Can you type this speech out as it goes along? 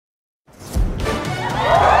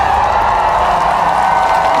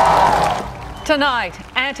Tonight,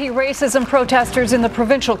 anti-racism protesters in the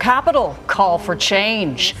provincial capital call for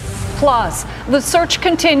change. Plus, the search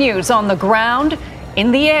continues on the ground,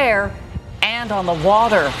 in the air, and on the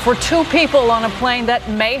water for two people on a plane that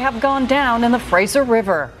may have gone down in the Fraser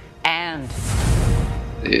River. And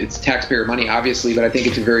it's taxpayer money, obviously, but I think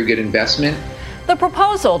it's a very good investment. The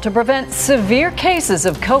proposal to prevent severe cases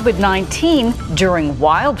of COVID-19 during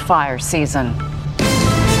wildfire season.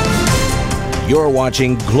 You're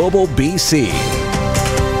watching Global BC.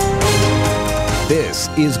 This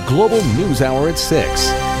is Global News Hour at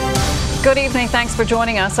 6. Good evening. Thanks for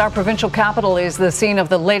joining us. Our provincial capital is the scene of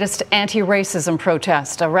the latest anti-racism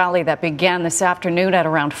protest. A rally that began this afternoon at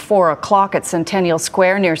around 4 o'clock at Centennial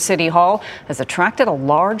Square near City Hall has attracted a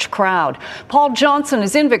large crowd. Paul Johnson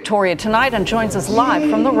is in Victoria tonight and joins us live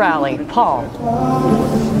from the rally. Paul.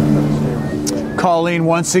 Colleen,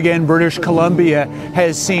 once again, British Columbia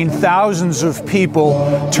has seen thousands of people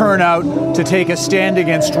turn out to take a stand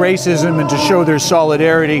against racism and to show their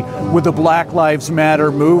solidarity with the Black Lives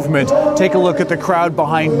Matter movement. Take a look at the crowd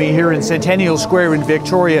behind me here in Centennial Square in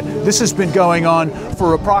Victoria. This has been going on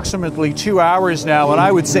for approximately 2 hours now, and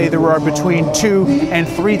I would say there are between 2,000 and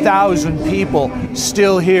 3,000 people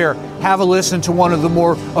still here. Have a listen to one of the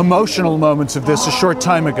more emotional moments of this a short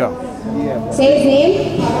time ago. Say his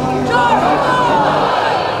name. George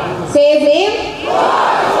Floyd! Say his name.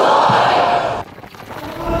 George Floyd!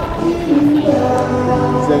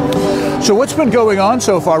 So what's been going on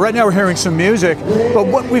so far? Right now we're hearing some music, but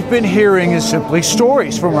what we've been hearing is simply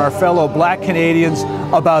stories from our fellow Black Canadians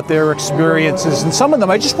about their experiences. And some of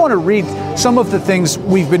them, I just want to read some of the things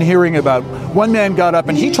we've been hearing about. One man got up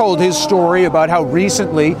and he told his story about how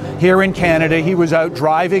recently here in Canada he was out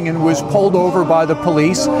driving and was pulled over by the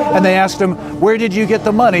police, and they asked him, "Where did you get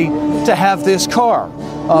the money to have this car?"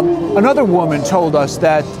 Another woman told us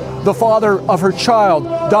that the father of her child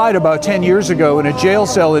died about 10 years ago in a jail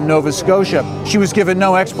cell in Nova Scotia. She was given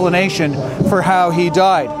no explanation for how he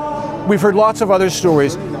died. We've heard lots of other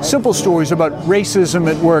stories, simple stories about racism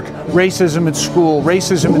at work, racism at school,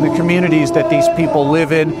 racism in the communities that these people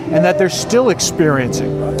live in and that they're still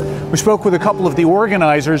experiencing. We spoke with a couple of the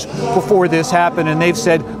organizers before this happened, and they've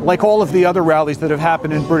said, like all of the other rallies that have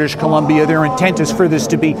happened in British Columbia, their intent is for this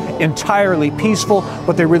to be entirely peaceful,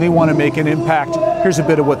 but they really want to make an impact. Here's a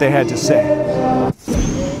bit of what they had to say.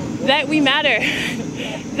 That we matter,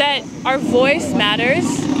 that our voice matters,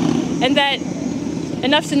 and that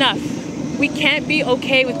enough's enough. We can't be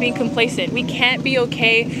okay with being complacent. We can't be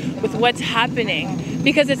okay with what's happening,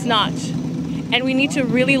 because it's not. And we need to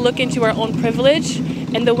really look into our own privilege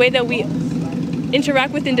and the way that we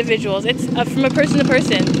interact with individuals. It's from a person to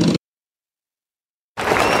person.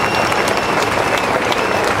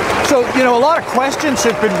 So, a lot of questions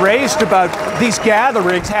have been raised about these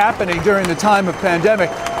gatherings happening during the time of pandemic.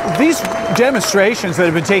 These demonstrations that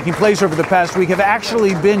have been taking place over the past week have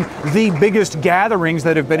actually been the biggest gatherings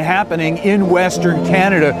that have been happening in Western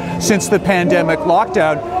Canada since the pandemic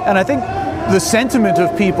lockdown. And I think the sentiment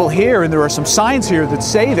of people here, and there are some signs here that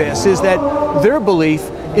say this, is that their belief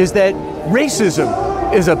is that racism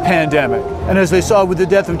is a pandemic. And as they saw with the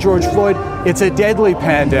death of George Floyd, it's a deadly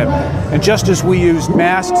pandemic. And just as we used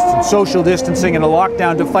masks and social distancing and a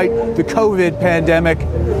lockdown to fight the COVID pandemic,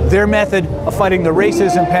 their method of fighting the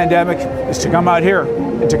racism pandemic is to come out here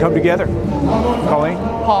and to come together. Colleen?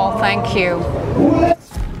 Paul, thank you.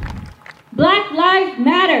 Black lives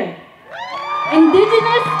matter.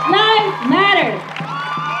 Indigenous lives matter.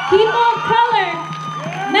 People of color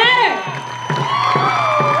matter.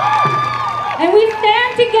 And we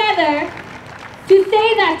stand together to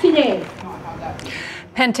say that today.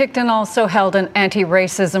 Penticton also held an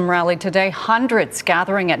anti-racism rally today. Hundreds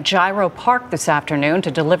gathering at Gyro Park this afternoon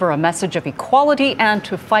to deliver a message of equality and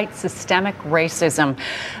to fight systemic racism.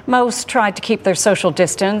 Most tried to keep their social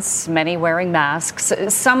distance, many wearing masks,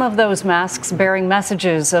 some of those masks bearing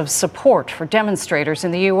messages of support for demonstrators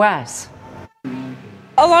in the U.S.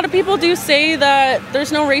 A lot of people do say that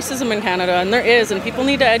there's no racism in Canada, and there is, and people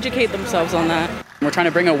need to educate themselves on that. We're trying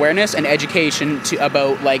to bring awareness and education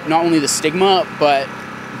about not only the stigma, but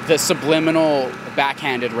the subliminal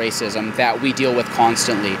backhanded racism that we deal with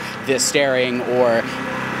constantly. The staring or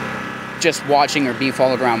just watching or being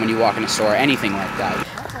followed around when you walk in a store, anything like that.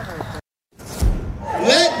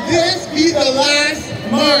 Let this be the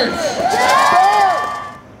last march.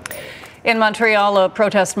 In Montreal, a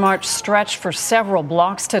protest march stretched for several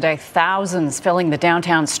blocks today, thousands filling the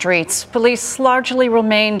downtown streets. Police largely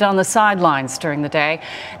remained on the sidelines during the day.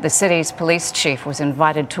 The city's police chief was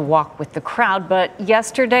invited to walk with the crowd, but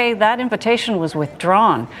yesterday that invitation was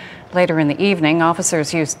withdrawn. Later in the evening,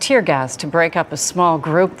 officers used tear gas to break up a small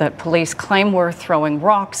group that police claim were throwing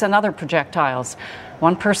rocks and other projectiles.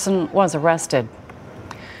 One person was arrested.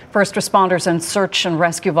 First responders and search and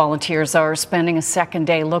rescue volunteers are spending a second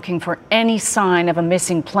day looking for any sign of a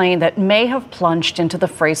missing plane that may have plunged into the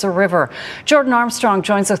Fraser River. Jordan Armstrong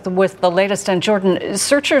joins us with the latest. And Jordan,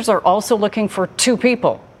 searchers are also looking for two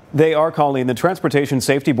people. They are, Colleen. The Transportation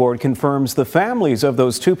Safety Board confirms the families of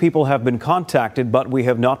those two people have been contacted, but we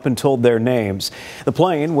have not been told their names. The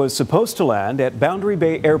plane was supposed to land at Boundary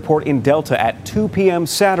Bay Airport in Delta at 2 p.m.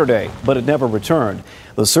 Saturday, but it never returned.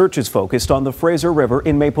 The search is focused on the Fraser River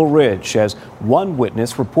in Maple Ridge, as one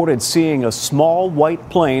witness reported seeing a small white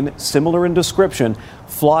plane, similar in description,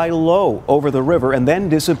 fly low over the river and then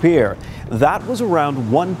disappear. That was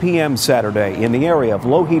around 1 p.m. Saturday in the area of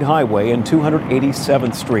Lougheed Highway and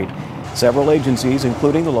 287th Street. Several agencies,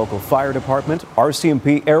 including the local fire department,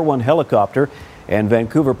 RCMP Air One helicopter, and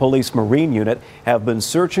Vancouver Police Marine Unit, have been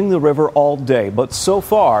searching the river all day, but so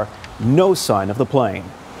far, no sign of the plane.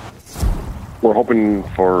 We're hoping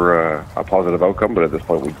for a positive outcome, but at this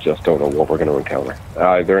point we just don't know what we're going to encounter.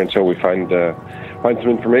 Either until we find some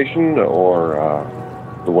information or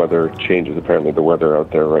the weather changes. Apparently the weather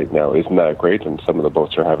out there right now isn't that great, and some of the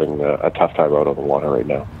boats are having a tough time out on the water right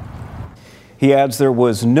now. He adds there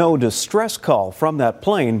was no distress call from that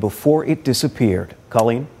plane before it disappeared.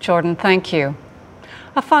 Colleen? Jordan, thank you.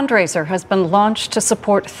 A fundraiser has been launched to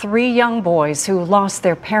support 3 young boys who lost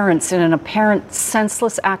their parents in an apparent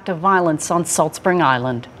senseless act of violence on Salt Spring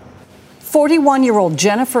Island. 41-year-old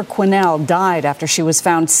Jennifer Quinnell died after she was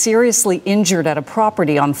found seriously injured at a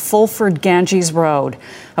property on Fulford Ganges Road.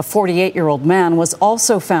 A 48-year-old man was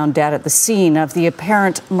also found dead at the scene of the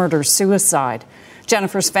apparent murder-suicide.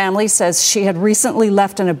 Jennifer's family says she had recently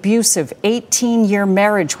left an abusive 18-year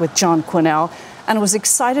marriage with John Quinnell and was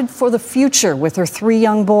excited for the future with her 3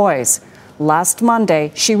 young boys. Last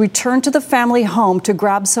Monday, she returned to the family home to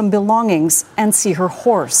grab some belongings and see her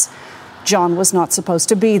horse. John was not supposed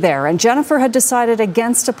to be there, and Jennifer had decided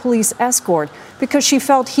against a police escort because she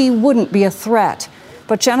felt he wouldn't be a threat.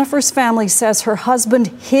 But Jennifer's family says her husband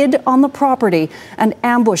hid on the property and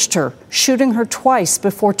ambushed her, shooting her twice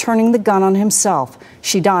before turning the gun on himself.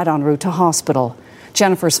 She died en route to hospital.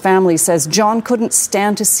 Jennifer's family says John couldn't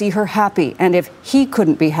stand to see her happy, and if he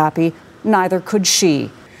couldn't be happy, neither could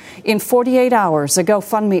she. In 48 hours, a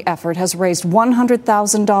GoFundMe effort has raised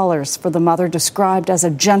 $100,000 for the mother described as a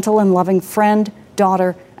gentle and loving friend,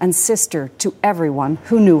 daughter, and sister to everyone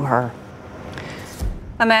who knew her.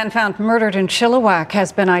 A man found murdered in Chilliwack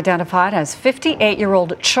has been identified as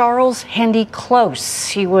 58-year-old Charles Hendy Close.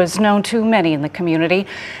 He was known to many in the community.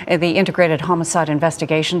 The Integrated Homicide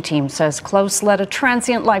Investigation Team says Close led a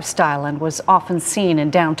transient lifestyle and was often seen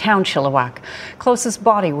in downtown Chilliwack. Close's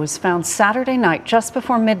body was found Saturday night just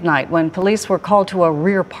before midnight when police were called to a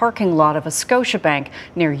rear parking lot of a Scotiabank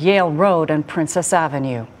near Yale Road and Princess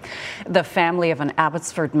Avenue. The family of an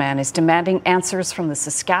Abbotsford man is demanding answers from the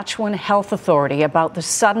Saskatchewan Health Authority about the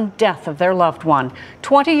sudden death of their loved one.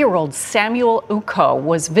 20-year-old Samuel Uko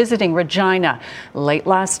was visiting Regina. Late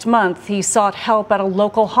last month, he sought help at a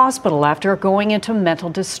local hospital after going into mental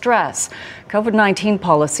distress. COVID-19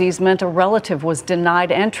 policies meant a relative was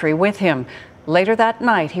denied entry with him. Later that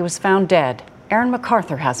night, he was found dead. Aaron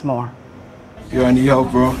MacArthur has more. Yo, I need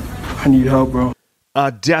help, bro. I need help, bro.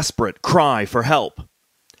 A desperate cry for help.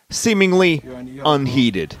 Seemingly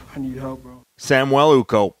unheeded. I need help, bro. Samuel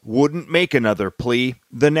Uko wouldn't make another plea.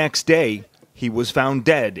 The next day, he was found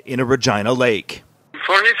dead in a Regina lake.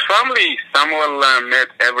 For his family, Samuel met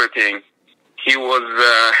everything. He was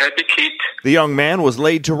a happy kid. The young man was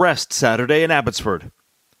laid to rest Saturday in Abbotsford.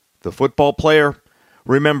 The football player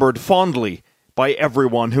remembered fondly by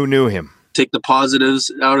everyone who knew him. Take the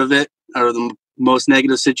positives out of it, out of the most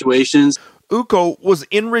negative situations. Uko was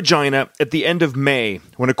in Regina at the end of May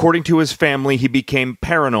when, according to his family, he became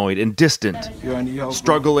paranoid and distant.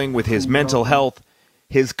 Struggling with his mental health,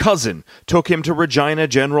 his cousin took him to Regina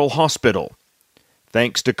General Hospital.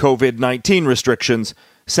 Thanks to COVID-19 restrictions,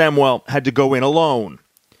 Samuel had to go in alone.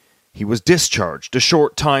 He was discharged a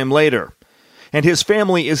short time later, and his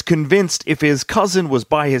family is convinced if his cousin was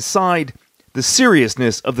by his side, the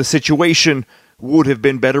seriousness of the situation would have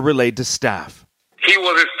been better relayed to staff. He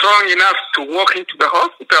was strong enough to walk into the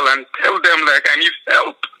hospital and tell them, I need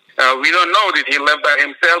help. We don't know. Did he left by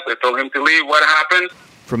himself? They told him to leave. What happened?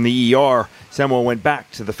 From the ER, Samuel went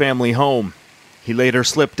back to the family home. He later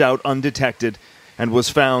slipped out undetected and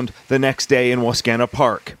was found the next day in Wascana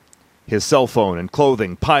Park. His cell phone and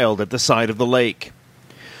clothing piled at the side of the lake.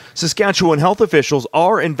 Saskatchewan health officials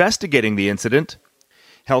are investigating the incident.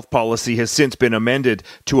 Health policy has since been amended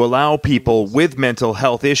to allow people with mental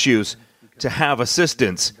health issues to have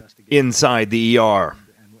assistance inside the ER.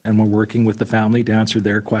 And we're working with the family to answer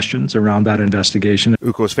their questions around that investigation.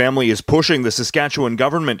 Uko's family is pushing the Saskatchewan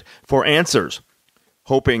government for answers,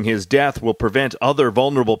 hoping his death will prevent other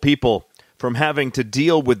vulnerable people from having to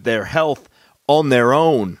deal with their health on their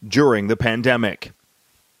own during the pandemic.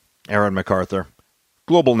 Aaron MacArthur,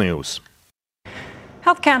 Global News.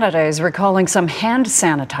 Health Canada is recalling some hand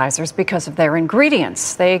sanitizers because of their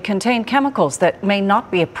ingredients. They contain chemicals that may not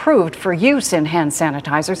be approved for use in hand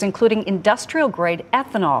sanitizers, including industrial-grade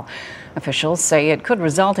ethanol. Officials say it could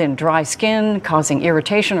result in dry skin, causing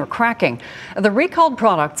irritation or cracking. The recalled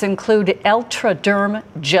products include Ultraderm,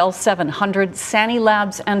 Gel 700,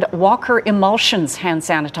 Sanilabs, and Walker Emulsions hand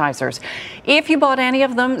sanitizers. If you bought any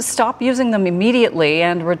of them, stop using them immediately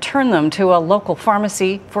and return them to a local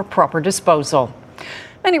pharmacy for proper disposal.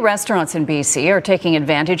 Many restaurants in BC are taking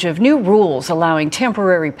advantage of new rules allowing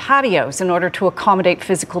temporary patios in order to accommodate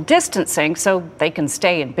physical distancing so they can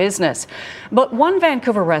stay in business. But one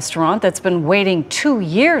Vancouver restaurant that's been waiting 2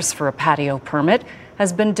 years for a patio permit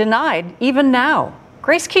has been denied even now.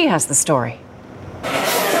 Grace Key has the story.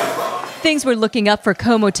 Things were looking up for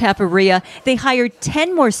Como Taparia. They hired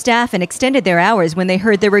 10 more staff and extended their hours when they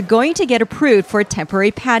heard they were going to get approved for a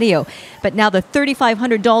temporary patio. But now the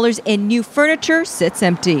 $3,500 in new furniture sits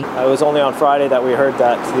empty. It was only on Friday that we heard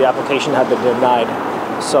that the application had been denied.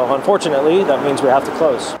 So unfortunately, that means we have to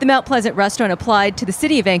close. The Mount Pleasant restaurant applied to the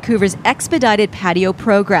City of Vancouver's expedited patio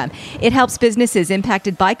program. It helps businesses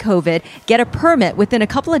impacted by COVID get a permit within a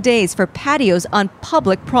couple of days for patios on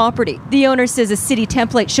public property. The owner says a city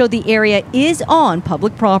template showed the area is on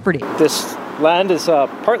public property. This land is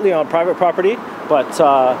partly on private property, but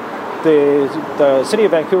the City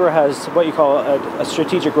of Vancouver has what you call a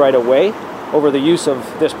strategic right-of-way over the use of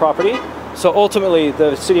this property. So ultimately,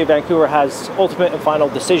 the City of Vancouver has ultimate and final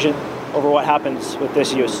decision over what happens with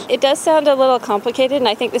this use. It does sound a little complicated, and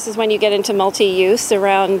I think this is when you get into multi-use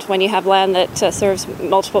around when you have land that serves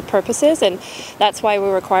multiple purposes, and that's why we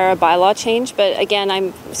require a bylaw change. But again,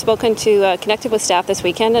 I'm connected with staff this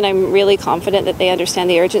weekend, and I'm really confident that they understand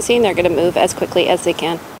the urgency and they're going to move as quickly as they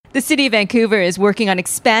can. The City of Vancouver is working on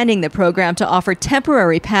expanding the program to offer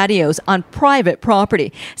temporary patios on private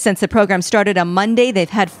property. Since the program started on Monday, they've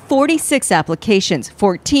had 46 applications.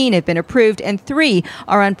 14 have been approved and 3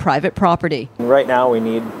 are on private property. Right now we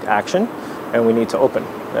need action and we need to open.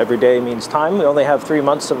 Every day means time. We only have 3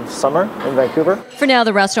 months of summer in Vancouver. For now,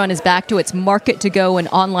 the restaurant is back to its market-to-go and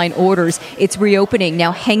online orders. It's reopening,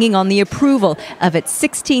 now hanging on the approval of its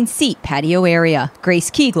 16-seat patio area. Grace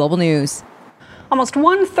Key, Global News. Almost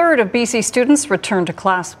 1/3 of BC students returned to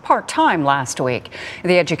class part-time last week.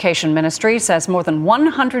 The Education Ministry says more than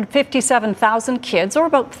 157,000 kids, or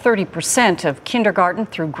about 30% of kindergarten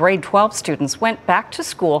through grade 12 students, went back to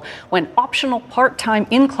school when optional part-time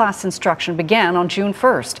in-class instruction began on June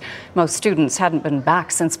 1st. Most students hadn't been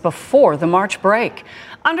back since before the March break.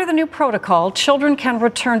 Under the new protocol, children can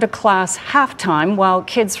return to class half-time, while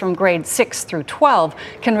kids from grade 6 through 12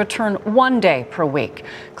 can return 1 day per week.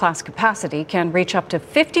 Class capacity can reach up to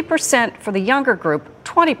 50% for the younger group,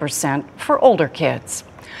 20% for older kids.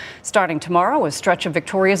 Starting tomorrow, a stretch of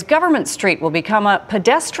Victoria's Government Street will become a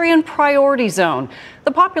pedestrian priority zone.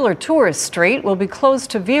 The popular tourist street will be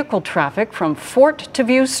closed to vehicle traffic from Fort to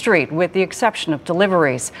View Street, with the exception of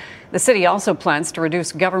deliveries. The city also plans to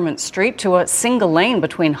reduce Government Street to a single lane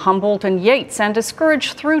between Humboldt and Yates and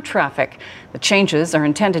discourage through traffic. The changes are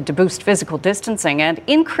intended to boost physical distancing and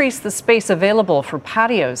increase the space available for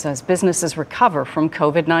patios as businesses recover from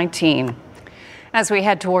COVID-19. As we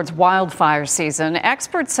head towards wildfire season,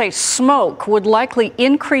 experts say smoke would likely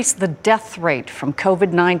increase the death rate from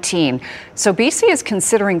COVID-19. So BC is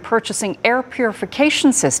considering purchasing air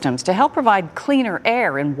purification systems to help provide cleaner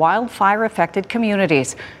air in wildfire-affected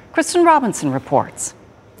communities. Kristen Robinson reports.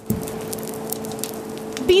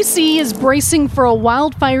 BC is bracing for a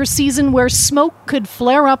wildfire season where smoke could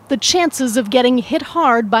flare up the chances of getting hit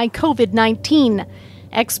hard by COVID-19.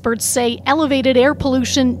 Experts say elevated air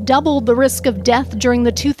pollution doubled the risk of death during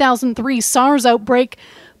the 2003 SARS outbreak,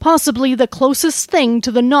 possibly the closest thing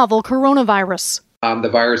to the novel coronavirus. The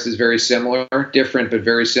virus is very similar, different but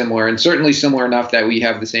very similar, and certainly similar enough that we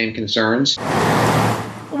have the same concerns.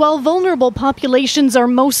 While vulnerable populations are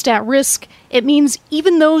most at risk, it means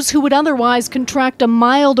even those who would otherwise contract a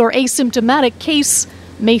mild or asymptomatic case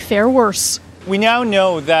may fare worse. We now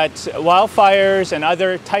know that wildfires and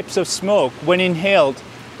other types of smoke, when inhaled,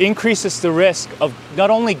 increases the risk of not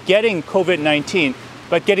only getting COVID-19,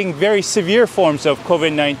 but getting very severe forms of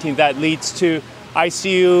COVID-19 that leads to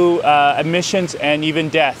ICU admissions and even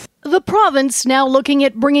death. The province now looking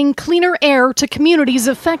at bringing cleaner air to communities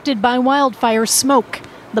affected by wildfire smoke.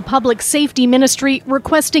 The Public Safety Ministry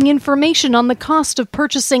requesting information on the cost of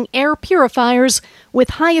purchasing air purifiers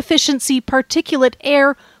with high-efficiency particulate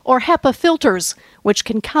air or HEPA filters, which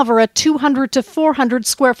can cover a 200 to 400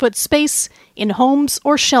 square foot space in homes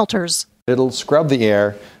or shelters. It'll scrub the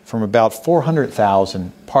air from about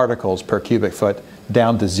 400,000 particles per cubic foot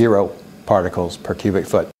down to 0 particles per cubic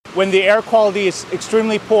foot. When the air quality is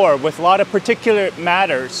extremely poor with a lot of particulate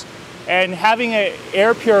matters, and having an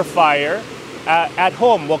air purifier at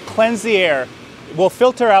home will cleanse the air, will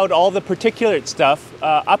filter out all the particulate stuff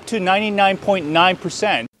up to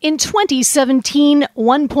 99.9%. In 2017,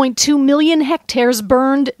 1.2 million hectares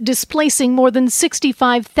burned, displacing more than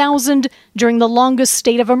 65,000 during the longest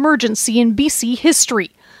state of emergency in BC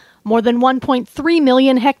history. More than 1.3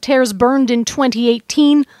 million hectares burned in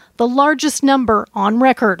 2018, the largest number on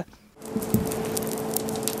record.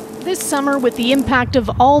 This summer, with the impact of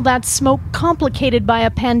all that smoke complicated by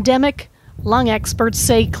a pandemic, lung experts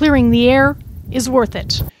say clearing the air is worth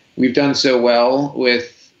it. We've done so well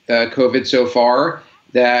with COVID so far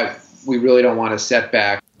that we really don't want a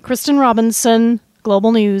setback. Kristen Robinson,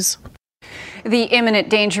 Global News. The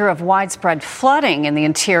imminent danger of widespread flooding in the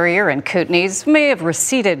interior and Kootenays may have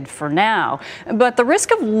receded for now, but the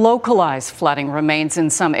risk of localized flooding remains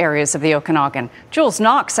in some areas of the Okanagan. Jules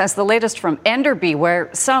Knox has the latest from Enderby,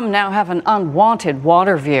 where some now have an unwanted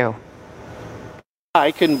water view.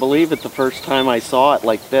 I couldn't believe it the first time I saw it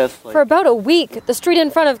like this. For about a week, the street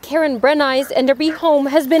in front of Karen Brennai's Enderby home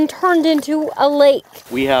has been turned into a lake.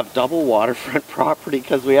 We have double waterfront property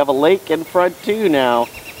because we have a lake in front too now.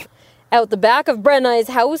 Out the back of Brennai's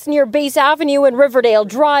house near Base Avenue and Riverdale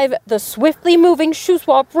Drive, the swiftly moving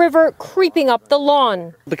Shuswap River creeping up the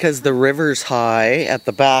lawn. Because the river's high, at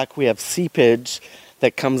the back we have seepage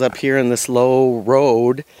that comes up here in this low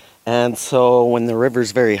road. And so when the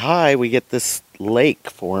river's very high, we get this lake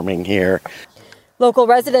forming here. Local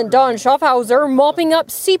resident Don Schaffhauser mopping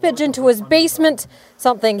up seepage into his basement,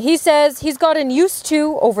 something he says he's gotten used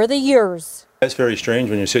to over the years. It's very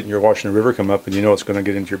strange when you're sitting here watching the river come up and you know it's going to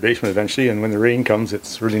get into your basement eventually, and when the rain comes,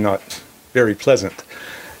 it's really not very pleasant.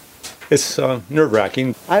 It's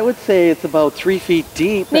nerve-wracking. I would say it's about 3 feet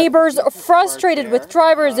deep. Neighbors frustrated with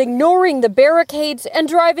drivers ignoring the barricades and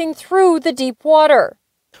driving through the deep water.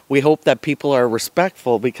 We hope that people are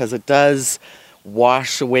respectful because it does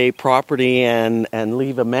wash away property and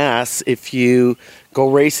leave a mess if you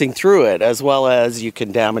go racing through it, as well as you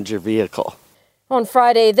can damage your vehicle. On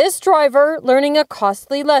Friday, this driver learning a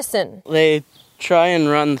costly lesson. They try and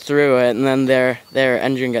run through it, and then their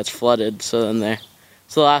engine gets flooded.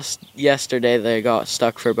 Yesterday they got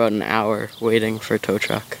stuck for about an hour waiting for a tow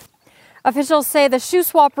truck. Officials say the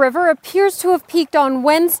Shuswap River appears to have peaked on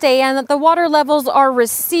Wednesday and that the water levels are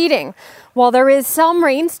receding. While there is some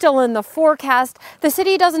rain still in the forecast, the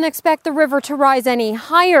city doesn't expect the river to rise any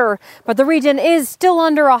higher. But the region is still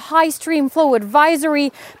under a high stream flow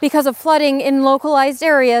advisory because of flooding in localized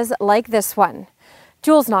areas like this one.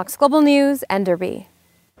 Jules Knox, Global News, Enderby.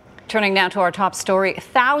 Turning now to our top story,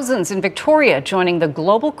 thousands in Victoria joining the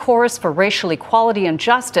global chorus for racial equality and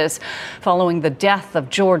justice following the death of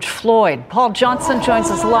George Floyd. Paul Johnson joins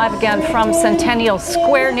us live again from Centennial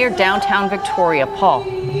Square near downtown Victoria. Paul.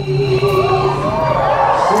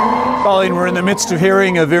 Colleen, we're in the midst of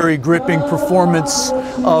hearing a very gripping performance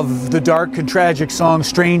of the dark and tragic song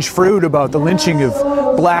Strange Fruit about the lynching of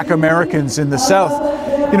Black Americans in the South.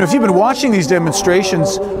 You know, if you've been watching these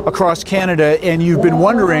demonstrations across Canada and you've been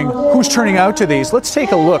wondering who's turning out to these, let's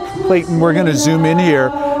take a look. Clayton, we're going to zoom in here.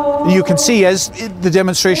 You can see, as the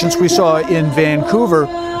demonstrations we saw in Vancouver,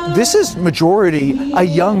 this is majority a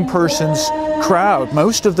young person's crowd.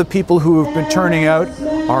 Most of the people who have been turning out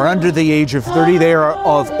are under the age of 30. They are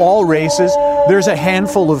of all races. There's a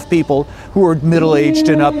handful of people who are middle-aged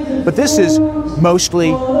and up, but this is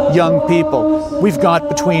mostly young people. We've got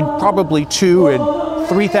between probably 2,000 and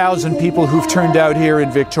 3,000 people who've turned out here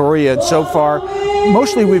in Victoria, and so far,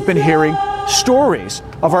 mostly we've been hearing stories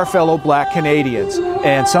of our fellow Black Canadians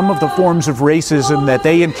and some of the forms of racism that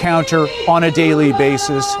they encounter on a daily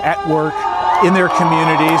basis at work, in their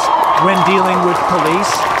communities, when dealing with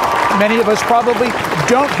police. Many of us probably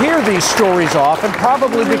don't hear these stories often,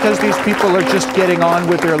 probably because these people are just getting on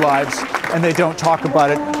with their lives and they don't talk about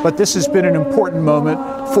it. But this has been an important moment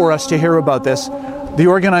for us to hear about this. The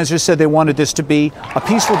organizers said they wanted this to be a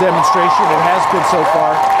peaceful demonstration. It has been so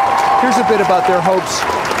far. Here's a bit about their hopes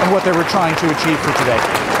and what they were trying to achieve for today.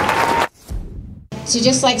 To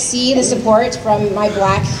just see the support from my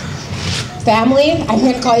Black family. I'm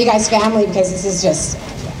going to call you guys family because it's just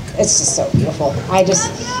so beautiful.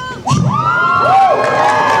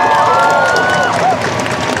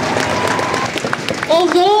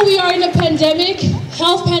 are in a pandemic,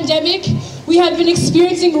 health pandemic. We have been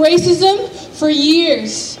experiencing racism for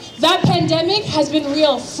years. That pandemic has been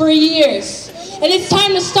real for years. And it's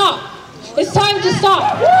time to stop. It's time to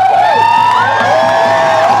stop.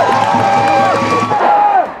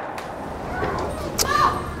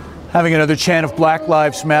 Having another chant of Black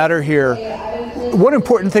Lives Matter here. One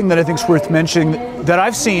important thing that I think is worth mentioning that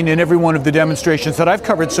I've seen in every one of the demonstrations that I've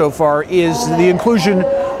covered so far is the inclusion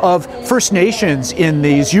of First Nations in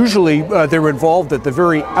these. Usually they're involved at the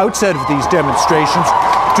very outset of these demonstrations,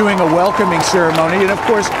 doing a welcoming ceremony. And of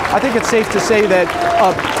course, I think it's safe to say that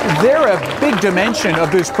they're a big dimension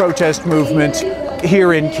of this protest movement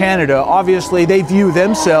here in Canada. Obviously, they view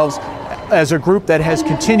themselves as a group that has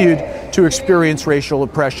continued to experience racial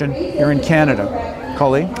oppression here in Canada.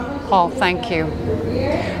 Colleen? Paul, thank you.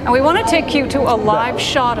 And we want to take you to a live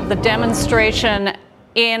shot of the demonstration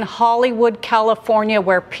in Hollywood, California,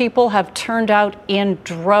 where people have turned out in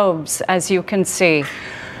droves, as you can see.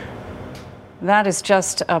 That is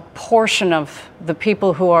just a portion of the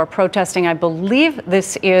people who are protesting. I believe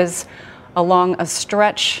this is along a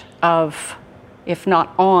stretch of, if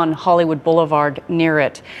not on, Hollywood Boulevard near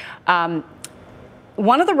it.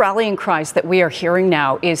 One of the rallying cries that we are hearing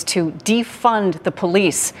now is to defund the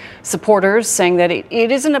police. Supporters saying that it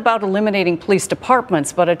isn't about eliminating police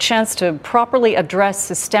departments, but a chance to properly address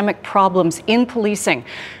systemic problems in policing.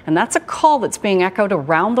 And that's a call that's being echoed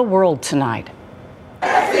around the world tonight.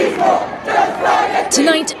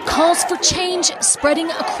 Tonight, calls for change spreading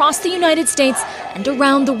across the United States and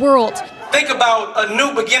around the world. Think about a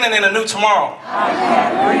new beginning and a new tomorrow.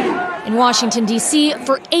 In Washington, D.C.,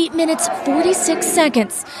 for 8 minutes, 46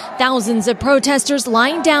 seconds, thousands of protesters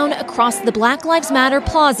lying down across the Black Lives Matter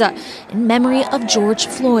plaza in memory of George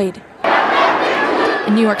Floyd.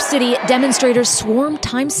 In New York City, demonstrators swarmed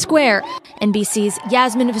Times Square. NBC's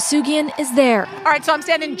Yasmin Vasugian is there. All right, so I'm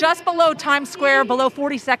standing just below Times Square, below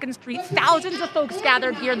 42nd Street. Thousands of folks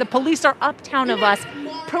gathered here. The police are uptown of us,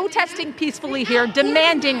 protesting peacefully here,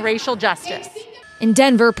 demanding racial justice. In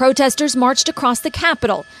Denver, protesters marched across the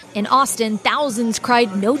Capitol. In Austin, thousands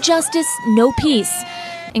cried, "No justice, no peace."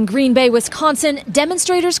 In Green Bay, Wisconsin,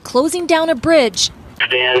 demonstrators closing down a bridge.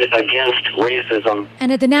 Stand against racism.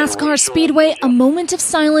 And at the NASCAR Speedway, a moment of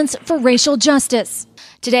silence for racial justice.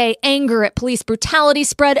 Today, anger at police brutality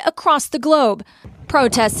spread across the globe.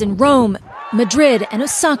 Protests in Rome, Madrid, and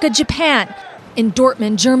Osaka, Japan. In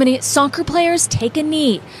Dortmund, Germany, soccer players take a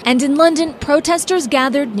knee. And in London, protesters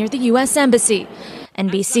gathered near the U.S. Embassy.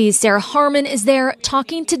 NBC's Sarah Harmon is there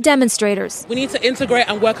talking to demonstrators. We need to integrate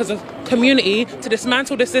and work as a community to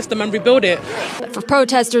dismantle the system and rebuild it. But for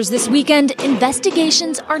protesters this weekend,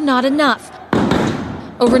 investigations are not enough.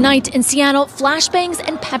 Overnight in Seattle, flashbangs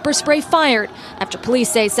and pepper spray fired after police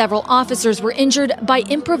say several officers were injured by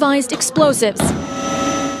improvised explosives.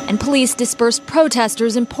 And police dispersed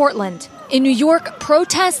protesters in Portland. In New York,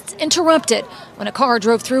 protests interrupted when a car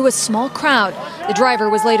drove through a small crowd. The driver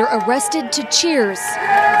was later arrested to cheers.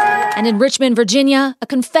 And in Richmond, Virginia, a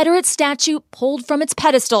Confederate statue pulled from its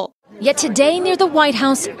pedestal. Yet today near the White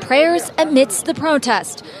House, prayers amidst the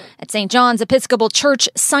protest. At St. John's Episcopal Church,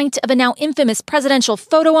 site of a now infamous presidential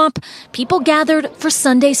photo op, people gathered for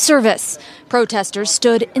Sunday service. Protesters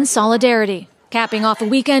stood in solidarity, capping off a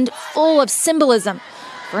weekend full of symbolism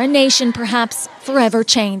for a nation perhaps forever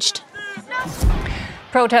changed.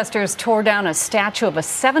 Protesters tore down a statue of a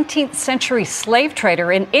 17th century slave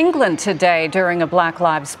trader in England today during a Black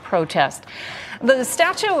Lives protest. The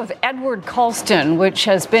statue of Edward Colston, which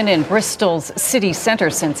has been in Bristol's city centre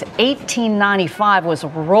since 1895, was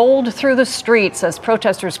rolled through the streets as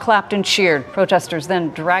protesters clapped and cheered. Protesters then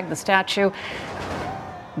dragged the statue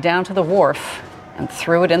down to the wharf and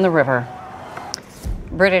threw it in the river.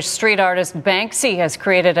 British street artist Banksy has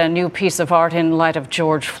created a new piece of art in light of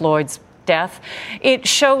George Floyd's death. It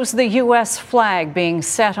shows the U.S. flag being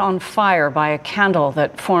set on fire by a candle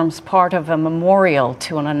that forms part of a memorial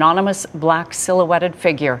to an anonymous black silhouetted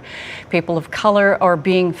figure. People of color are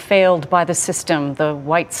being failed by the system, the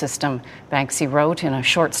white system, Banksy wrote in a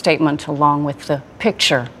short statement along with the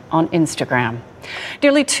picture on Instagram.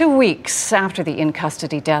 Nearly 2 weeks after the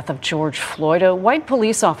in-custody death of George Floyd, a white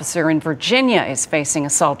police officer in Virginia is facing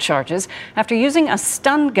assault charges after using a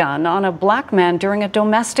stun gun on a black man during a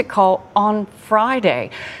domestic call on Friday.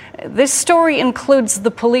 This story includes the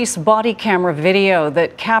police body camera video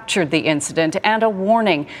that captured the incident and a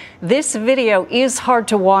warning. This video is hard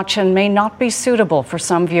to watch and may not be suitable for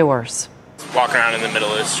some viewers. walking around in the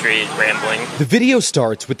middle of the street, rambling. The video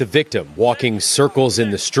starts with the victim walking circles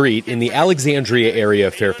in the street in the Alexandria area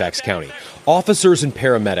of Fairfax County. Officers and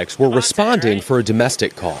paramedics were responding for a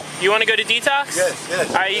domestic call. You want to go to detox? Yes.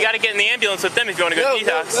 All right, you got to get in the ambulance with them if you want to go to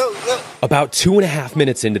detox. About 2.5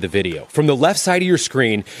 minutes into the video, from the left side of your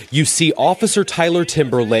screen, you see Officer Tyler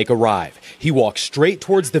Timberlake arrive. He walks straight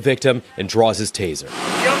towards the victim and draws his taser.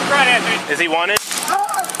 Is he wanted?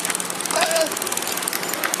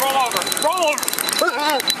 Roll over.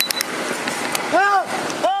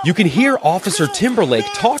 You can hear Officer Timberlake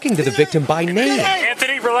talking to the victim by name.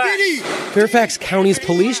 Anthony, relax. Fairfax County's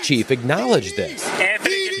police chief acknowledged this.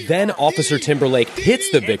 Anthony. Then Officer Timberlake hits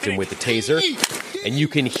the victim with the taser, and you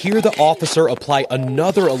can hear the officer apply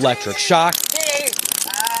another electric shock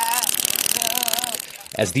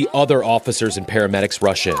as the other officers and paramedics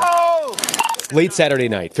rush in. Late Saturday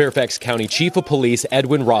night, Fairfax County Chief of Police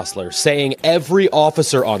Edwin Rossler saying every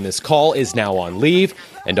officer on this call is now on leave,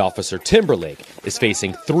 and Officer Timberlake is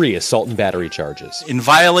facing 3 assault and battery charges. In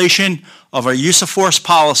violation of our use of force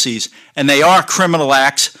policies, and they are criminal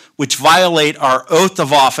acts which violate our oath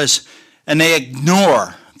of office, and they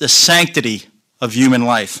ignore the sanctity of human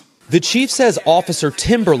life. The chief says Officer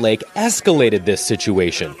Timberlake escalated this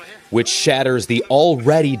situation, which shatters the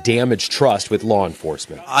already damaged trust with law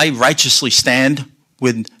enforcement. I righteously stand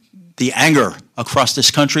with the anger across this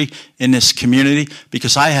country, in this community,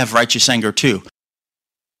 because I have righteous anger too.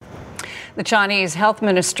 The Chinese health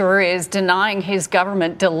minister is denying his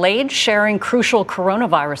government delayed sharing crucial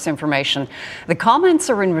coronavirus information. The comments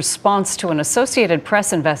are in response to an Associated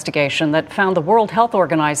Press investigation that found the World Health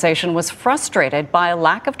Organization was frustrated by a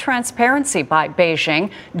lack of transparency by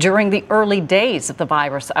Beijing during the early days of the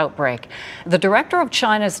virus outbreak. The director of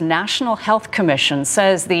China's National Health Commission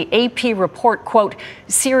says the AP report, quote,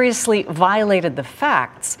 seriously violated the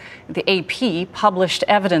facts. The AP published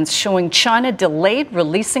evidence showing China delayed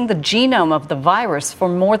releasing the genome of the virus for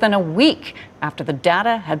more than a week after the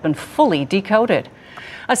data had been fully decoded.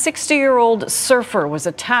 A 60-year-old surfer was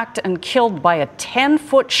attacked and killed by a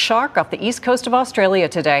 10-foot shark off the east coast of Australia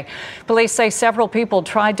today. Police say several people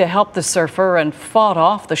tried to help the surfer and fought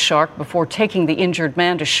off the shark before taking the injured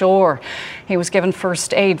man to shore. He was given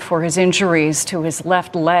first aid for his injuries to his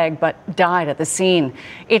left leg but died at the scene.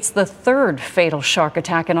 It's the 3rd fatal shark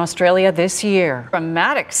attack in Australia this year.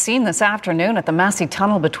 Dramatic scene this afternoon at the Massey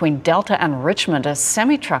Tunnel between Delta and Richmond. A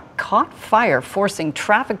semi-truck caught fire, forcing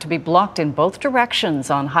traffic to be blocked in both directions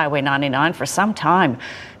on Highway 99 for some time.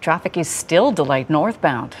 Traffic is still delayed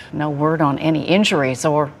northbound. No word on any injuries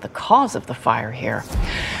or the cause of the fire here.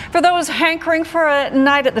 For those hankering for a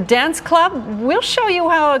night at the dance club, we'll show you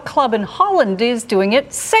how a club in Holland is doing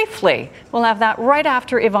it safely. We'll have that right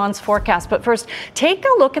after Yvonne's forecast. But first, take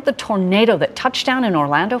a look at the tornado that touched down in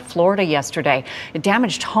Orlando, Florida yesterday. It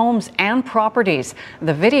damaged homes and properties.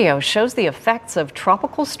 The video shows the effects of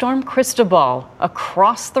Tropical Storm Cristobal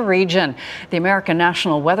across the region. The American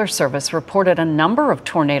National Weather Service reported a number of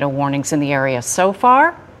tornado warnings in the area. So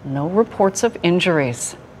far, no reports of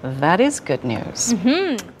injuries. That is good news.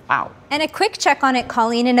 Wow. And a quick check on it,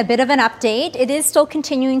 Colleen, and a bit of an update. It is still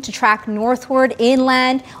continuing to track northward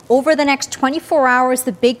inland. Over the next 24 hours,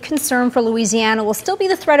 the big concern for Louisiana will still be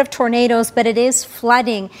the threat of tornadoes, but it is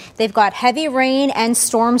flooding. They've got heavy rain and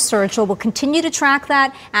storm surge. So we'll continue to track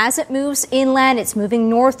that as it moves inland. It's moving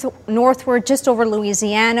northward just over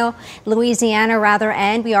Louisiana,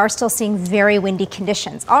 and we are still seeing very windy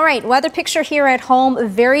conditions. All right, weather picture here at home, a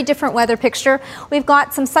very different weather picture. We've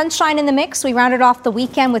got some sunshine in the mix. We rounded off the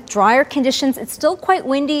weekend with drier conditions. It's still quite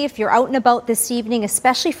windy if you're out and about this evening,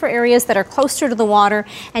 especially for areas that are closer to the water.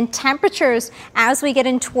 And temperatures, as we get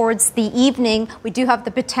in towards the evening, we do have the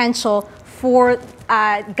potential for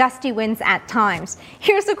gusty winds at times.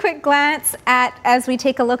 Here's a quick glance as we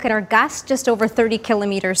take a look at our gusts, just over 30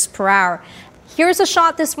 kilometers per hour. Here's a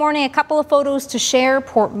shot this morning, a couple of photos to share.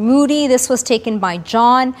 Port Moody, this was taken by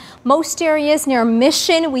John. Most areas near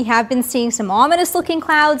Mission, we have been seeing some ominous looking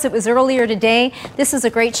clouds. It was earlier today. This is a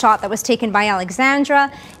great shot that was taken by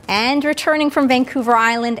Alexandra. And returning from Vancouver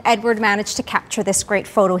Island, Edward managed to capture this great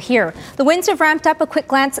photo here. The winds have ramped up. A quick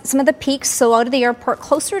glance at some of the peaks. So out of the airport,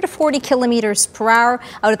 closer to 40 kilometers per hour.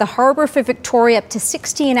 Out of the harbour for Victoria, up to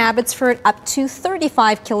 60 in Abbotsford, up to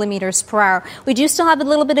 35 kilometers per hour. We do still have a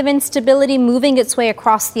little bit of instability moving its way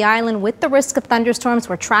across the island with the risk of thunderstorms.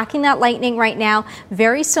 We're tracking that lightning right now.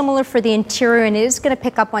 Very similar for the interior, and it is going to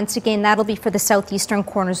pick up once again. That'll be for the southeastern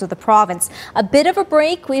corners of the province. A bit of a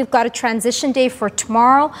break. We've got a transition day for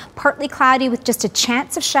tomorrow. Partly cloudy with just a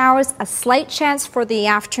chance of showers, a slight chance for the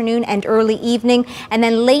afternoon and early evening, and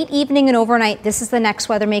then late evening and overnight. This is the next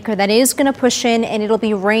weather maker that is going to push in, and it'll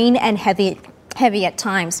be rain and heavy heavy at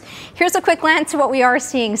times. Here's a quick glance at what we are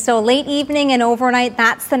seeing. So late evening and overnight,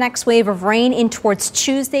 that's the next wave of rain in towards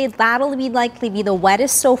Tuesday. That'll likely be the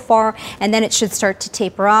wettest so far, and then it should start to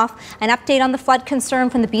taper off. An update on the flood concern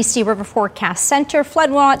from the BC River Forecast Centre.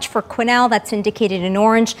 Flood watch for Quesnel, that's indicated in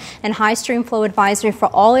orange, and high stream flow advisory for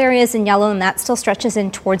all areas in yellow, and that still stretches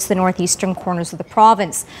in towards the northeastern corners of the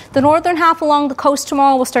province. The northern half along the coast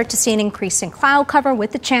tomorrow will start to see an increase in cloud cover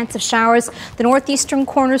with the chance of showers. The northeastern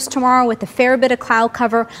corners tomorrow with a fair bit of cloud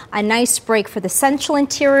cover, a nice break for the central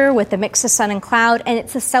interior with a mix of sun and cloud, and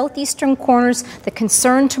it's the southeastern corners. The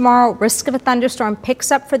concern tomorrow, risk of a thunderstorm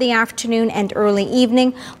picks up for the afternoon and early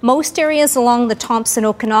evening. Most areas along the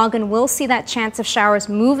Thompson-Okanagan will see that chance of showers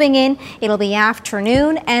moving in. It'll be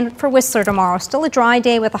afternoon, and for Whistler tomorrow, still a dry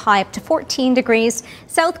day with a high up to 14 degrees.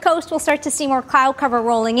 South coast will start to see more cloud cover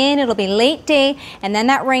rolling in. It'll be late day, and then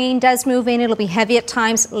that rain does move in. It'll be heavy at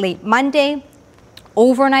times late Monday,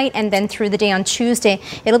 overnight, and then through the day on Tuesday.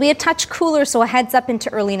 It'll be a touch cooler, so a heads up into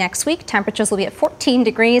early next week. Temperatures will be at 14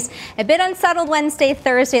 degrees. A bit unsettled Wednesday,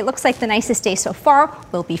 Thursday. It looks like the nicest day so far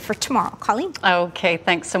will be for tomorrow. Colleen? Okay,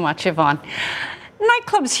 thanks so much, Yvonne.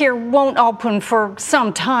 Nightclubs here won't open for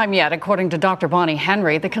some time yet, according to Dr. Bonnie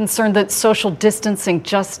Henry. The concern that social distancing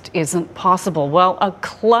just isn't possible. Well, a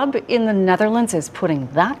club in the Netherlands is putting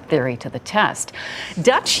that theory to the test.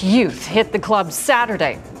 Dutch youth hit the club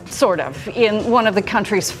Saturday, sort of, in one of the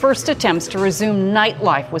country's first attempts to resume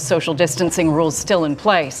nightlife with social distancing rules still in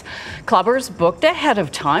place. Clubbers booked ahead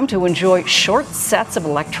of time to enjoy short sets of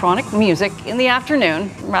electronic music in the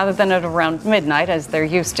afternoon, rather than at around midnight as they're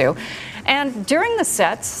used to. And during the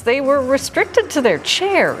sets, they were restricted to their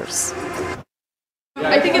chairs.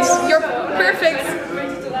 I think it's your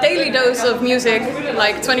perfect daily dose of music.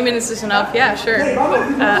 Like 20 minutes is enough. Yeah, sure.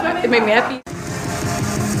 It made me happy.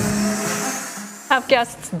 Have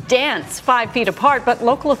guests dance 5 feet apart, but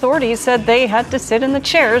local authorities said they had to sit in the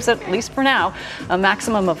chairs, at least for now. A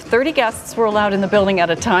maximum of 30 guests were allowed in the building at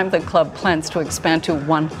a time. The club plans to expand to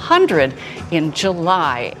 100 in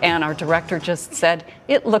July. And our director just said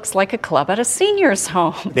it looks like a club at a senior's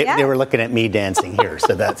home. They were looking at me dancing here,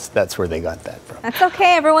 so that's where they got that from. That's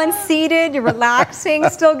okay. Everyone's seated. You're relaxing.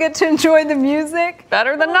 Still get to enjoy the music.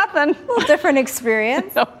 Better than nothing. A little different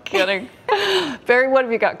experience. No kidding. Barry, what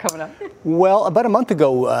have you got coming up? Well, about a month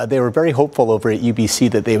ago, they were very hopeful over at UBC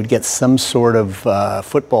that they would get some sort of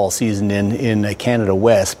football season in Canada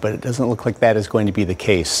West, but it doesn't look like that is going to be the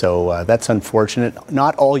case. So that's unfortunate.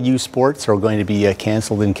 Not all U sports are going to be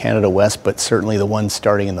canceled in Canada West, but certainly the ones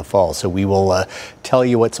starting in the fall. So we will tell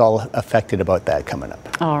you what's all affected about that coming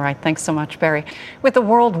up. All right. Thanks so much, Barry. With the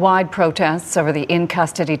worldwide protests over the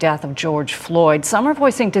in-custody death of George Floyd, some are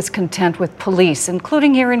voicing discontent with police,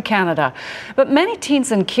 including here in Canada. But many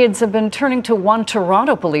teens and kids have been turning to one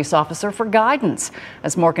Toronto police officer for guidance.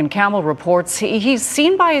 As Morgan Campbell reports, he's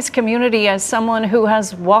seen by his community as someone who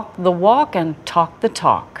has walked the walk and talked the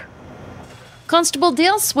talk. Constable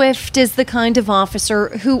Dale Swift is the kind of officer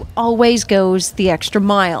who always goes the extra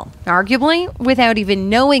mile. Arguably, without even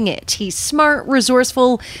knowing it, he's smart,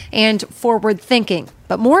 resourceful, and forward-thinking.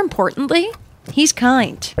 But more importantly, he's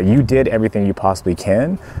kind. You did everything you possibly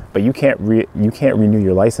can, but you can't renew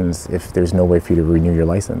your license if there's no way for you to renew your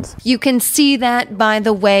license. You can see that by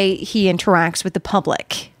the way he interacts with the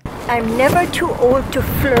public. I'm never too old to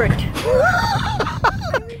flirt.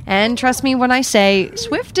 And trust me when I say,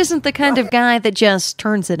 Swift isn't the kind of guy that just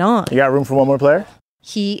turns it on. You got room for one more player?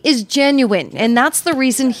 He is genuine, and that's the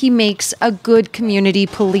reason he makes a good community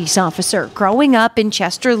police officer. Growing up in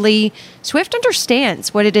Chester-Lee, Swift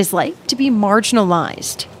understands what it is like to be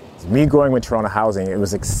marginalized. Me growing with Toronto Housing, it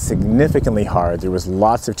was significantly hard. There was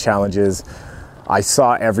lots of challenges. I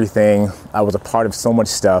saw everything. I was a part of so much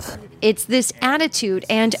stuff. It's this attitude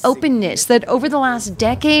and openness that over the last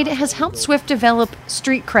decade has helped Swift develop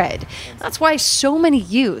street cred. That's why so many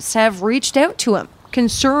youths have reached out to him,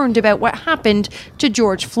 concerned about what happened to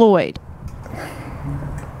George Floyd.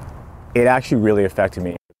 It actually really affected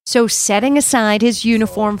me. So setting aside his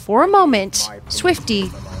uniform for a moment, Swifty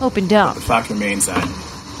opened up. The fact remains that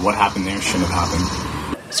what happened there shouldn't have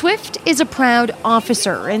happened. Swift is a proud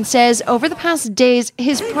officer and says over the past days,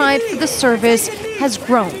 his pride for the service has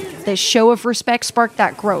grown. This show of respect sparked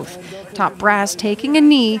that growth. Top brass taking a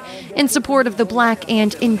knee in support of the Black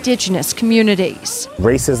and Indigenous communities.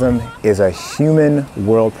 Racism is a human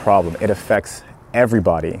world problem. It affects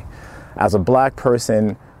everybody. As a Black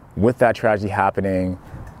person with that tragedy happening,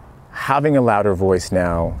 having a louder voice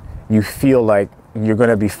now, you feel like you're going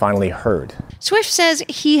to be finally heard. Swift says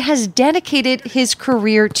he has dedicated his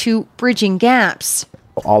career to bridging gaps.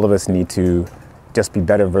 All of us need to just be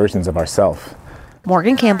better versions of ourselves.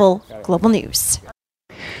 Morgan Campbell, Global News.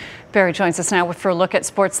 Barry joins us now for a look at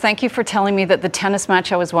sports. Thank you for telling me that the tennis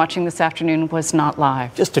match I was watching this afternoon was not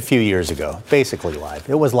live. Just a few years ago, basically live.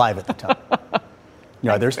 It was live at the time.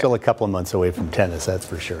 No, they're still a couple of months away from tennis, that's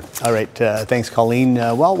for sure. All right, thanks, Colleen.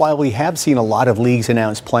 Well, while we have seen a lot of leagues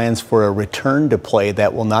announce plans for a return to play,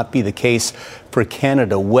 that will not be the case for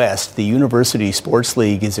Canada West. The University Sports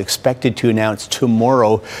League is expected to announce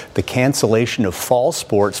tomorrow the cancellation of fall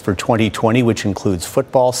sports for 2020, which includes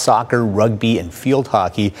football, soccer, rugby, and field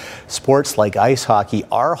hockey. Sports like ice hockey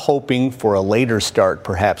are hoping for a later start,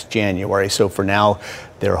 perhaps January. So for now,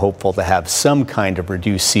 they're hopeful to have some kind of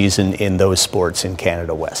reduced season in those sports in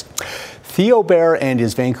Canada West. Theo Bair and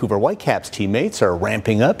his Vancouver Whitecaps teammates are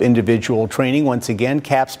ramping up individual training once again.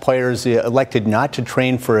 Caps players elected not to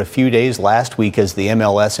train for a few days last week as the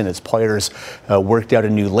MLS and its players worked out a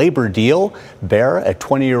new labor deal. Bair, a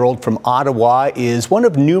 20-year-old from Ottawa, is one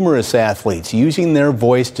of numerous athletes using their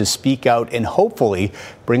voice to speak out and hopefully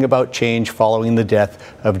bring about change following the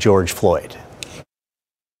death of George Floyd.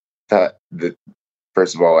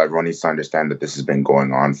 First of all, everyone needs to understand that this has been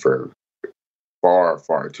going on for far,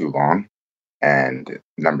 far too long. And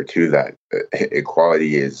number two, that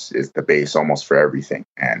equality is the base almost for everything.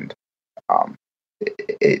 And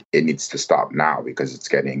it needs to stop now because it's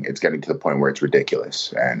getting to the point where it's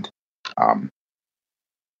ridiculous. And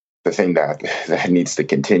the thing that needs to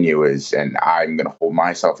continue is, and I'm going to hold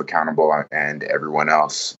myself accountable and everyone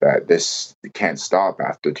else, that this can't stop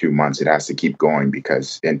after 2 months. It has to keep going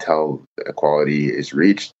because until equality is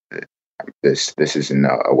reached, this isn't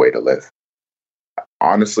a way to live.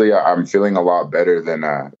 Honestly, I'm feeling a lot better than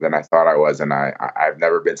I thought I was, and I've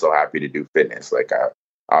never been so happy to do fitness. Like,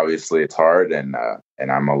 obviously, it's hard, and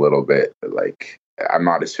I'm a little bit like I'm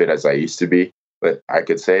not as fit as I used to be, but I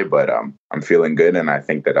could say, but I'm feeling good, and I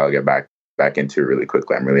think that I'll get back into it really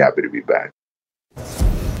quickly. I'm really happy to be back.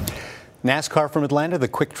 NASCAR from Atlanta, the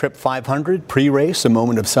Quick Trip 500 pre-race, a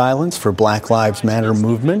moment of silence for Black Lives Matter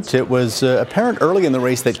movement. It was apparent early in the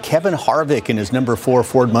race that Kevin Harvick in his number 4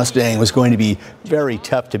 Ford Mustang was going to be very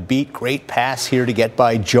tough to beat. Great pass here to get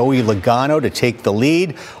by Joey Logano to take the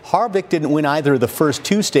lead. Harvick didn't win either of the first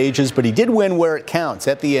 2 stages, but he did win where it counts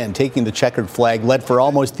at the end, taking the checkered flag, led for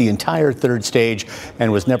almost the entire 3rd stage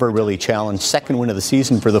and was never really challenged. Second win of the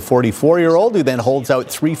season for the 44-year-old, who then holds out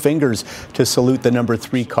 3 fingers to salute the number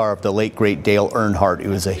 3 car of the late great Dale Earnhardt, who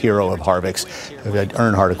was a hero of Harvick's.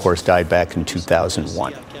 Earnhardt, of course, died back in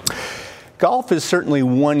 2001. Golf is certainly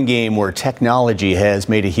one game where technology has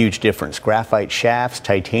made a huge difference. Graphite shafts,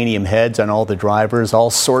 titanium heads on all the drivers, all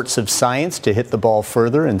sorts of science to hit the ball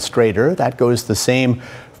further and straighter. That goes the same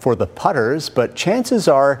for the putters, but chances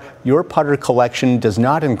are your putter collection does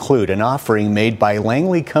not include an offering made by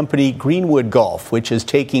Langley company Greenwood Golf, which is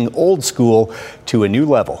taking old school to a new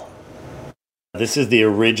level. This is the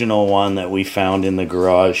original one that we found in the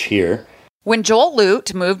garage here. When Joel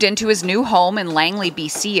Lute moved into his new home in Langley,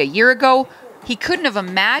 BC a year ago, he couldn't have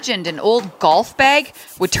imagined an old golf bag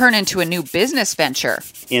would turn into a new business venture.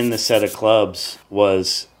 In the set of clubs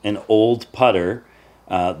was an old putter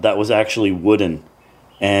that was actually wooden.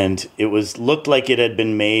 And it looked like it had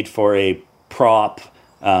been made for a prop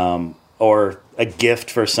or a gift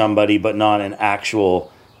for somebody, but not an actual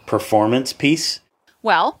performance piece.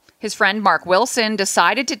 Well, his friend Mark Wilson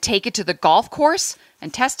decided to take it to the golf course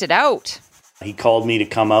and test it out. He called me to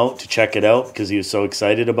come out to check it out because he was so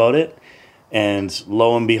excited about it. And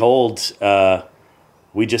lo and behold,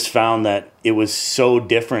 we just found that it was so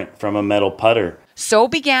different from a metal putter. So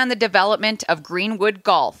began the development of Greenwood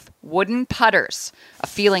Golf, wooden putters, a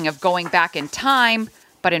feeling of going back in time,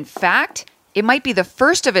 but in fact, it might be the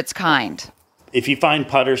first of its kind. If you find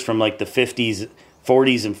putters from like the 50s,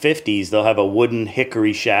 40s and 50s, they'll have a wooden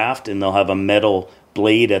hickory shaft and they'll have a metal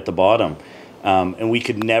blade at the bottom. And we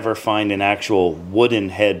could never find an actual wooden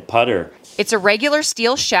head putter. It's a regular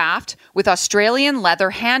steel shaft with Australian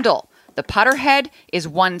leather handle. The putter head is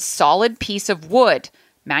one solid piece of wood,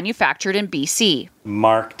 manufactured in BC.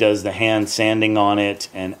 Mark does the hand sanding on it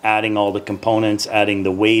and adding all the components, adding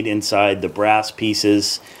the weight inside the brass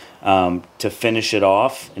pieces to finish it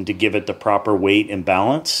off and to give it the proper weight and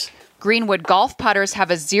balance. Greenwood golf putters have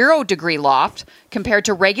a 0-degree loft compared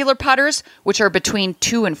to regular putters, which are between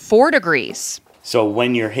 2 and 4 degrees. So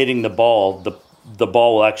when you're hitting the ball, the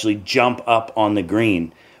ball will actually jump up on the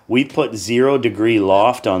green. We put 0-degree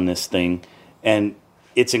loft on this thing, and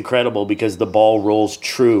it's incredible because the ball rolls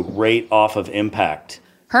true right off of impact.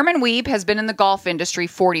 Herman Wiebe has been in the golf industry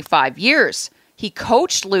 45 years. He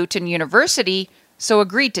coached Luton University, so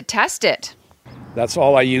agreed to test it. That's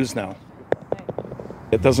all I use now.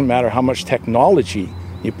 It doesn't matter how much technology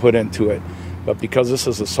you put into it, but because this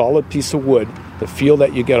is a solid piece of wood, the feel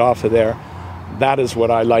that you get off of there, that is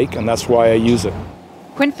what I like, and that's why I use it.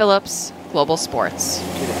 Quinn Phillips, Global Sports.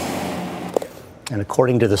 And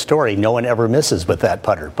according to the story, no one ever misses with that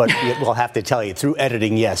putter. But we'll have to tell you, through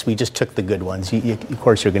editing, yes, we just took the good ones. Of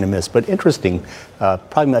course, you're going to miss. But interesting,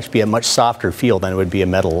 probably must be a much softer feel than it would be a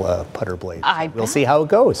metal putter blade. We'll see how it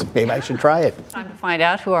goes. Maybe I should try it. Time to find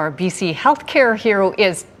out who our BC healthcare hero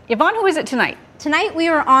is. Yvonne, who is it tonight? Tonight we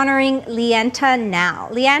are honoring Lienta Now.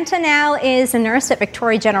 Lienta Now is a nurse at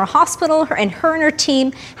Victoria General Hospital, and her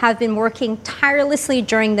team have been working tirelessly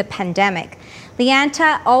during the pandemic.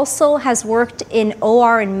 Lienta also has worked in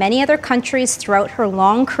OR in many other countries throughout her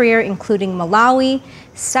long career, including Malawi,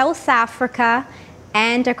 South Africa,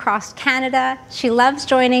 and across Canada. She loves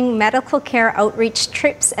joining medical care outreach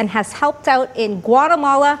trips and has helped out in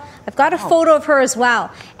Guatemala. I've got a photo of her as well.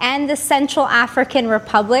 And the Central African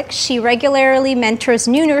Republic. She regularly mentors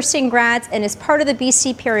new nursing grads and is part of the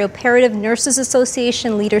BC Perioperative Nurses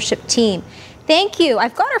Association leadership team. Thank you.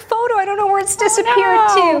 I've got her photo. I don't know where it's disappeared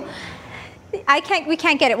to. We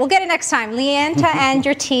can't get it. We'll get it next time. Lienta and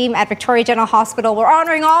your team at Victoria General Hospital, we're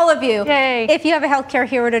honoring all of you. Yay. If you have a healthcare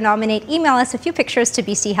hero to nominate, email us a few pictures to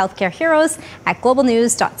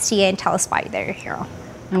bchealthcareheroes@globalnews.ca and tell us why they're your hero.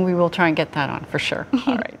 And we will try and get that on for sure.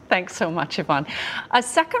 All right. Thanks so much, Yvonne. A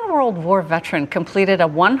Second World War veteran completed a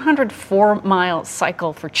 104-mile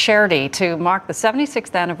cycle for charity to mark the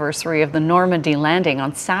 76th anniversary of the Normandy landing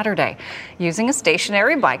on Saturday. Using a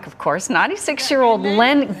stationary bike, of course, 96-year-old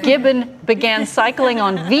Len Gibbon began cycling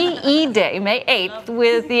on VE Day, May 8th,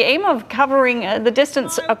 with the aim of covering the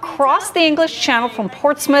distance across the English Channel from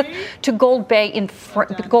Portsmouth to Gold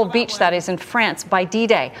Beach, that is, in France, by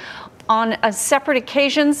D-Day. On separate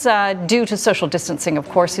occasions, due to social distancing, of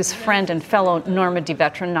course, his friend and fellow Normandy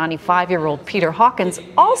veteran, 95-year-old Peter Hawkins,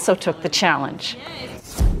 also took the challenge.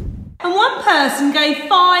 And one person gave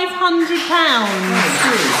 £500.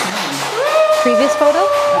 Previous photo?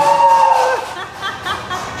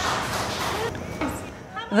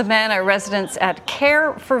 The man, a resident at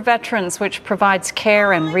Care for Veterans, which provides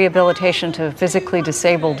care and rehabilitation to physically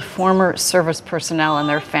disabled former service personnel and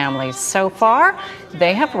their families. So far,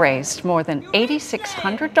 they have raised more than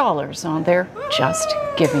 $8,600 on their Just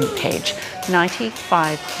Giving page.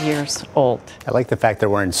 95 years old. I like the fact they're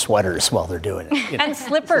wearing sweaters while they're doing it. And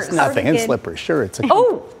slippers. It's nothing, and slippers, sure. It's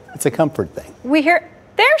a comfort thing. We hear,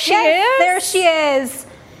 there she is. There she is.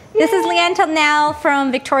 This is Lienta Now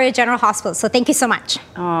from Victoria General Hospital, so thank you so much.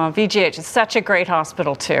 VGH is such a great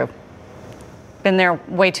hospital, too. Been there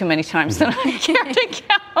way too many times than I care to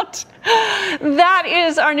count. That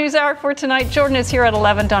is our news hour for tonight. Jordan is here at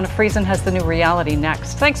 11. Donna Friesen has the new reality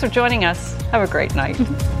next. Thanks for joining us. Have a great night.